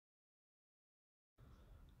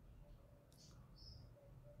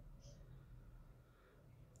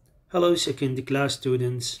Hello second class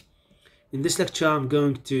students. In this lecture I'm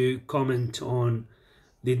going to comment on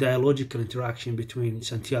the dialogical interaction between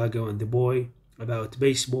Santiago and the boy about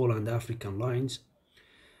baseball and African lions.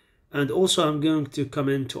 And also I'm going to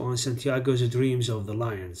comment on Santiago's dreams of the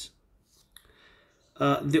lions.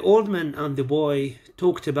 The old man and the boy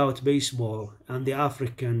talked about baseball and the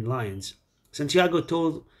African lions. Santiago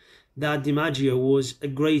told that DiMaggio was a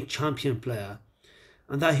great champion player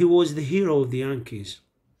and that he was the hero of the Yankees.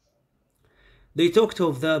 They talked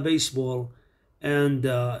of the baseball and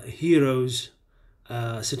heroes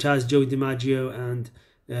such as Joe DiMaggio and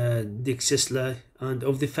Dick Sisler, and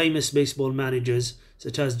of the famous baseball managers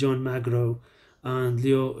such as John Magro and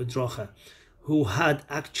Leo Droche, who had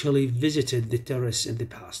actually visited the terrace in the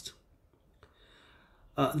past.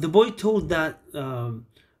 The boy told that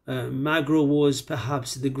Magro was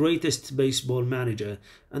perhaps the greatest baseball manager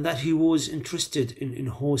and that he was interested in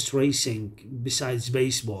horse racing besides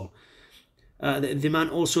baseball. The man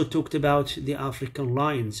also talked about the African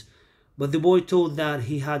lions, but the boy told that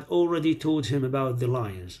he had already told him about the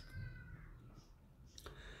lions.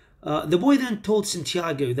 The boy then told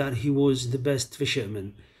Santiago that he was the best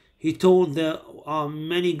fisherman. He told there are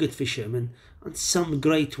many good fishermen and some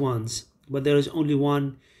great ones, but there is only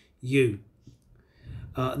one, you.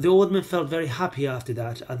 The old man felt very happy after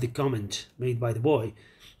that at the comment made by the boy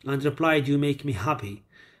and replied, "You make me happy.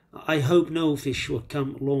 I hope no fish will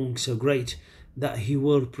come along so great that he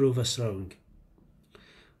will prove us wrong."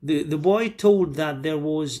 The boy told that there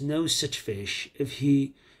was no such fish if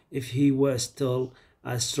he were still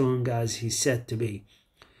as strong as he said to be.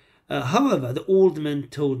 However, the old man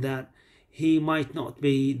told that he might not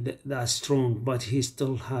be that strong, but he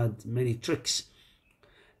still had many tricks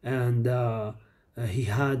and he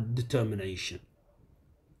had determination.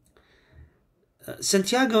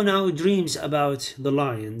 Santiago now dreams about the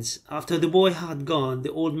lions. After the boy had gone,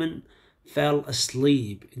 the old man fell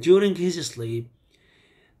asleep. During his sleep,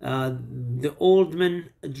 the old man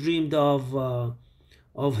dreamed of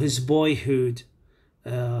his boyhood,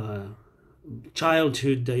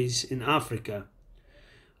 childhood days in Africa.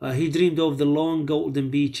 He dreamed of the long golden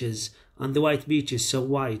beaches and the white beaches so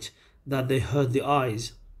white that they hurt the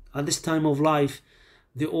eyes. At this time of life,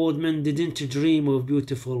 the old man didn't dream of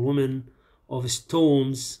beautiful women, of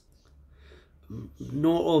storms,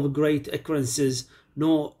 nor of great occurrences,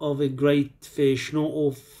 nor of a great fish, nor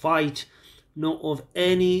of fight, nor of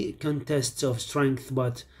any contests of strength,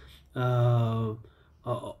 but of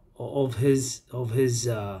his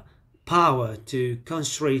power to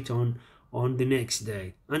concentrate on the next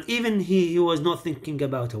day. And even he was not thinking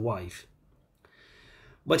about a wife.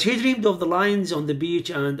 But he dreamed of the lions on the beach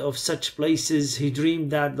and of such places. He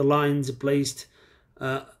dreamed that the lions placed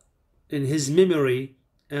in his memory,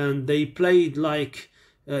 and they played like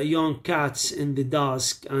young cats in the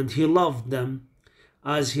dusk, and he loved them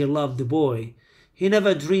as he loved the boy. He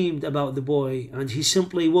never dreamed about the boy, and he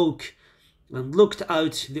simply woke and looked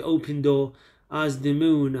out the open door as the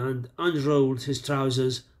moon and unrolled his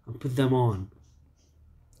trousers and put them on.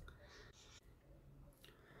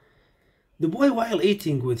 The boy, while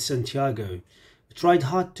eating with Santiago, tried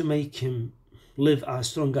hard to make him live as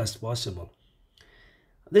strong as possible.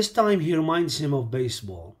 This time he reminds him of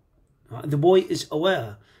baseball. The boy is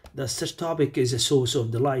aware that such topic is a source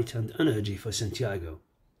of delight and energy for Santiago,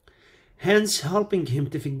 hence helping him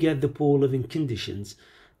to forget the poor living conditions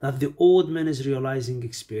that the old man is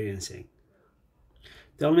experiencing.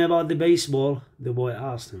 "Tell me about the baseball," the boy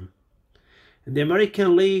asked him. "In the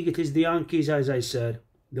American League, it is the Yankees, as I said,"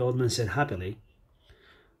 the old man said happily.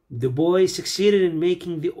 The boy succeeded in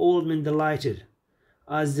making the old man delighted,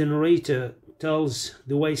 as the narrator tells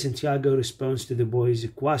the way Santiago responds to the boy's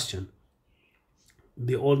question.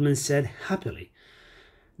 The old man said happily.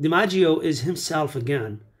 DiMaggio is himself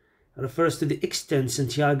again, refers to the extent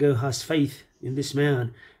Santiago has faith in this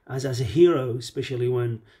man as a hero, especially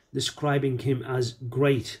when describing him as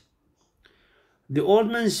great. The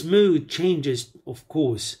old man's mood changes, of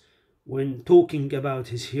course, when talking about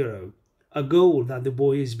his hero, a goal that the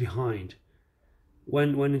boy is behind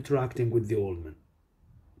when interacting with the old man.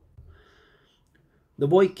 The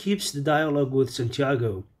boy keeps the dialogue with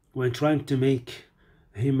Santiago when trying to make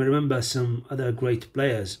him remember some other great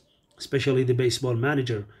players, especially the baseball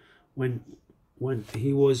manager when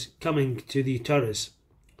he was coming to the terrace.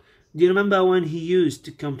 "Do you remember when he used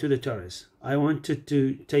to come to the terrace? I wanted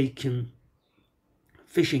to take him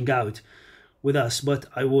fishing out with us, but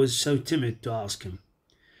I was so timid to ask him.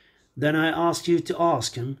 Then I asked you to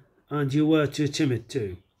ask him, and you were too timid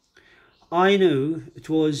too. I knew it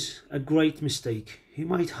was a great mistake. He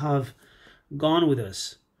might have gone with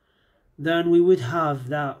us. Then we would have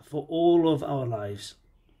that for all of our lives.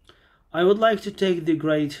 I would like to take the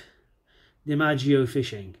great DiMaggio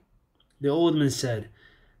fishing. The old man said,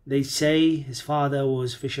 they say his father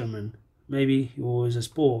was a fisherman. Maybe he was as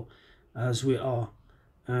poor as we are,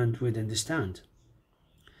 and would understand.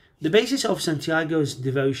 The basis of Santiago's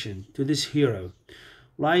devotion to this hero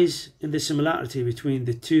lies in the similarity between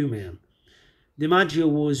the two men. DiMaggio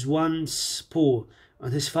was once poor,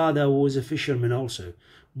 and his father was a fisherman also,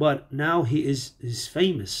 but now he is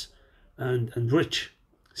famous and rich.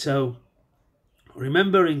 So,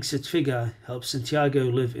 remembering such figure helps Santiago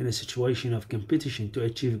live in a situation of competition to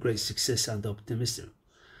achieve great success and optimism.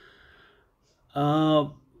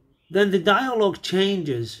 Then the dialogue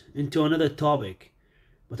changes into another topic,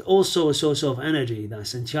 but also a source of energy that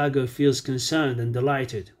Santiago feels concerned and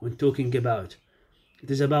delighted when talking about. It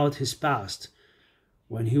is about his past.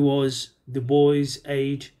 When he was the boy's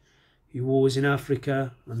age, he was in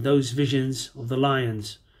Africa, and those visions of the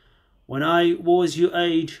lions. When I was your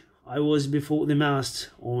age, I was before the mast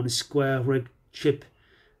on a square-rigged ship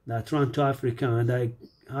that ran to Africa, and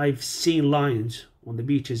I've seen lions on the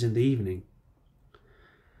beaches in the evening.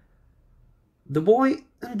 The boy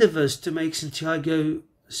endeavours to make Santiago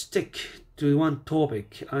stick to one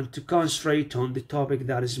topic and to concentrate on the topic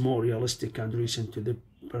that is more realistic and recent to the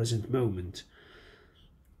present moment.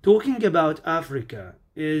 Talking about Africa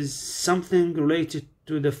is something related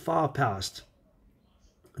to the far past.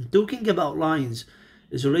 And talking about lions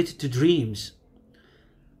is related to dreams.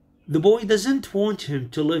 The boy doesn't want him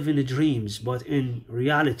to live in dreams, but in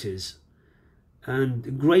realities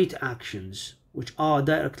and great actions which are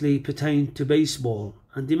directly pertain to baseball.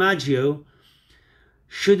 And DiMaggio,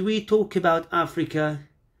 should we talk about Africa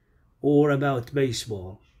or about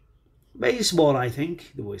baseball? Baseball, I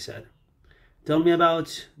think, the boy said. Tell me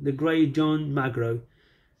about the great John Magro.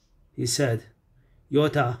 He said,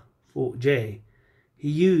 Yota for J. He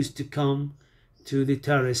used to come to the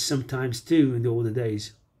terrace sometimes too in the older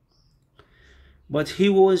days. But he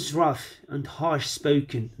was rough and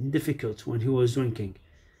harsh-spoken and difficult when he was drinking.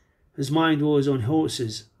 His mind was on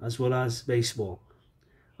horses as well as baseball.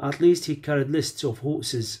 At least he carried lists of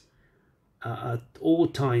horses at all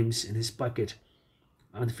times in his pocket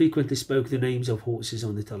and frequently spoke the names of horses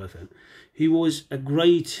on the telephone. He was a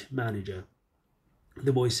great manager,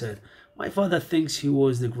 the boy said. My father thinks he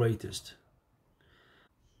was the greatest.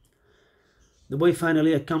 The boy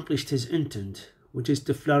finally accomplished his intent, which is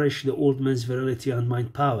to flourish the old man's virility and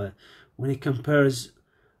mind power when he compares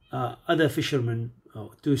other fishermen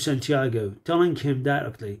to Santiago, telling him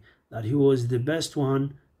directly that he was the best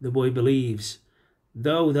one the boy believes,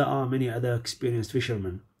 though there are many other experienced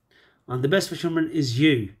fishermen. And the best fisherman is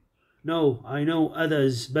you. No, I know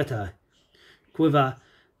others better. Quiver,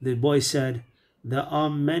 the boy said, there are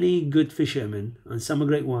many good fishermen and some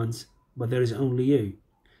great ones, but there is only you.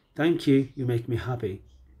 Thank you, you make me happy.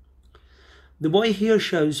 The boy here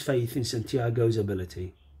shows faith in Santiago's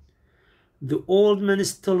ability. The old man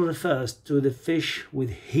still refers to the fish with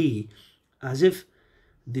he, as if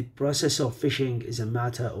the process of fishing is a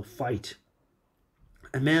matter of fight,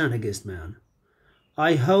 a man against man.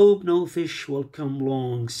 I hope no fish will come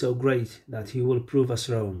along so great that he will prove us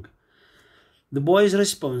wrong. The boy's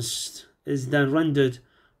response is then rendered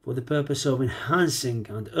for the purpose of enhancing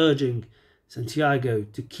and urging Santiago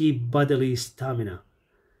to keep bodily stamina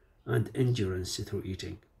and endurance through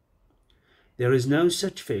eating. There is no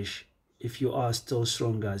such fish if you are still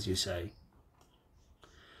strong as you say.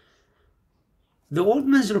 The old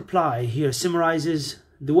man's reply here summarizes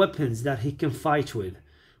the weapons that he can fight with,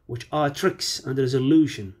 which are tricks and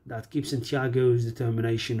resolution that keep Santiago's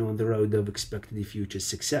determination on the road of expected future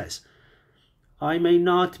success. I may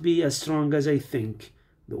not be as strong as I think,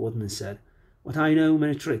 the old man said, but I know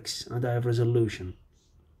many tricks and I have resolution.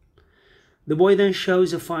 The boy then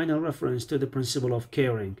shows a final reference to the principle of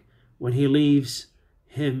caring when he leaves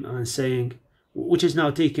him and saying, which is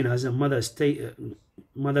now taken as a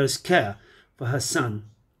mother's care for her son.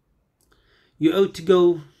 You ought to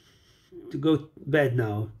go to bed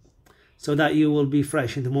now, so that you will be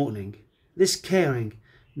fresh in the morning. This caring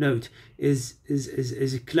note is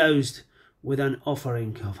closed with an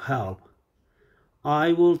offering of help.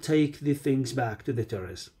 I will take the things back to the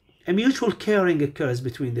terrace. A mutual caring occurs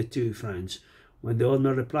between the two friends when the old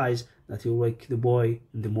man replies that he'll wake the boy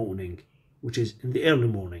in the morning, which is in the early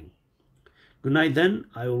morning. Good night then,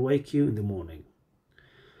 I will wake you in the morning.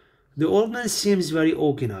 The old man seems very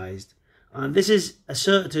organized, and this is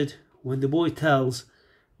asserted when the boy tells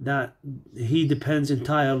that he depends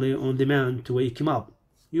entirely on the man to wake him up.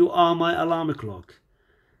 You are my alarm clock.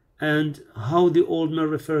 And how the old man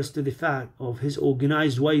refers to the fact of his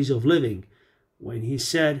organized ways of living when he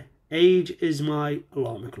said, age is my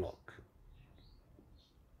alarm clock.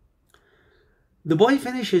 The boy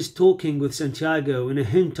finishes talking with Santiago in a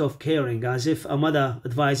hint of caring, as if a mother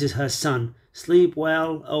advises her son, "Sleep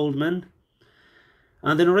well, old man."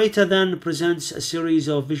 And the narrator then presents a series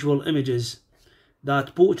of visual images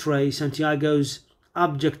that portray Santiago's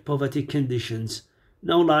abject poverty conditions,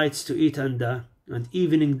 no lights to eat under, and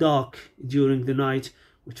evening dark during the night,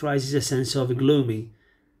 which raises a sense of gloomy,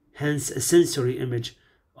 hence a sensory image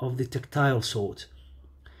of the tactile sort.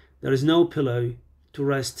 There is no pillow to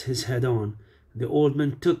rest his head on. The old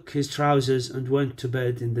man took his trousers and went to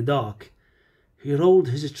bed in the dark. He rolled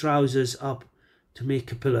his trousers up to make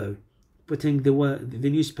a pillow, putting the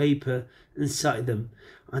newspaper inside them,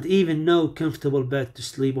 and even no comfortable bed to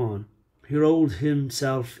sleep on. He rolled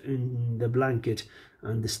himself in the blanket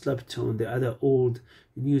and slept on the other old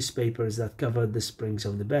newspapers that covered the springs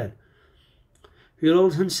of the bed. He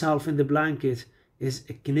rolled himself in the blanket is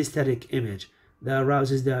a kinesthetic image that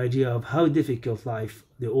arouses the idea of how difficult life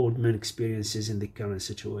the old man experiences in the current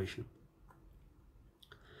situation.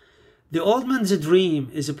 The old man's dream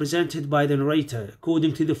is presented by the narrator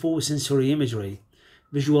according to the four sensory imagery: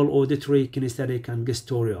 visual, auditory, kinesthetic, and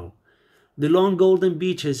gustorial. The long golden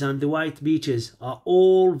beaches and the white beaches are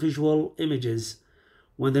all visual images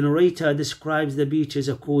when the narrator describes the beaches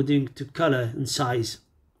according to color and size.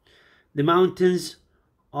 The mountains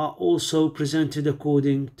are also presented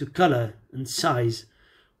according to color and size,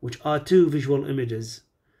 which are two visual images.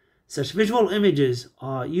 Such visual images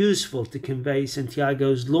are useful to convey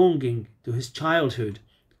Santiago's longing to his childhood,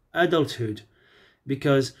 adulthood,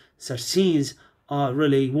 because such scenes are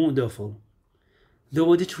really wonderful. The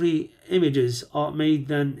auditory images are made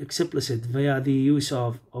then explicit via the use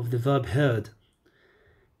of the verb heard.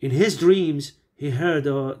 In his dreams, he heard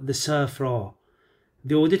the surf roar.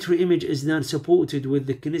 The auditory image is then supported with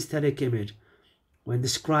the kinesthetic image. When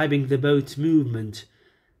describing the boat movement,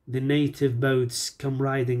 the native boats come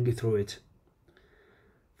riding through it.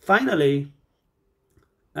 Finally,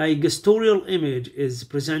 a gustorial image is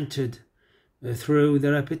presented through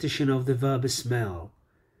the repetition of the verb smell.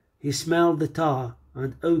 He smelled the tar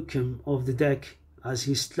and oakum of the deck as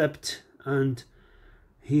he slept, and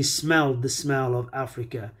he smelled the smell of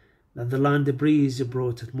Africa that the land breeze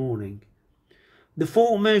brought at morning. The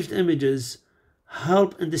four merged images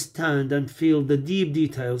help understand and feel the deep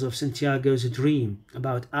details of Santiago's dream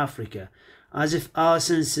about Africa, as if our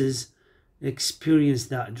senses experience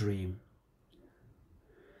that dream.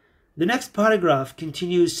 The next paragraph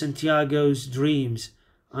continues Santiago's dreams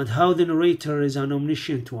and how the narrator is an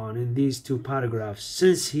omniscient one in these two paragraphs,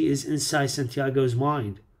 since he is inside Santiago's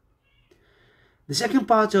mind. The second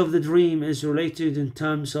part of the dream is related in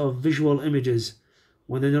terms of visual images,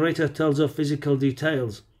 when the narrator tells of physical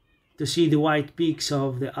details, to see the white peaks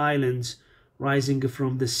of the islands rising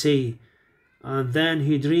from the sea, and then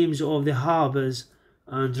he dreams of the harbours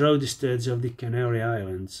and roadsteads of the Canary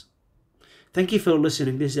Islands. Thank you for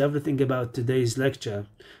listening. This is everything about today's lecture,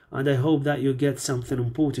 and I hope that you get something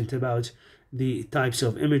important about the types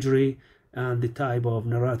of imagery and the type of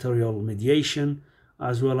narratorial mediation,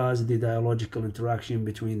 as well as the dialogical interaction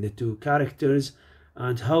between the two characters,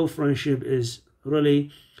 and how friendship is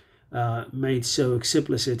really made so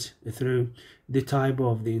explicit through the type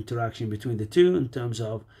of the interaction between the two in terms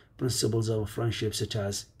of principles of friendship such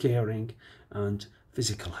as caring and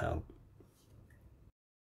physical help.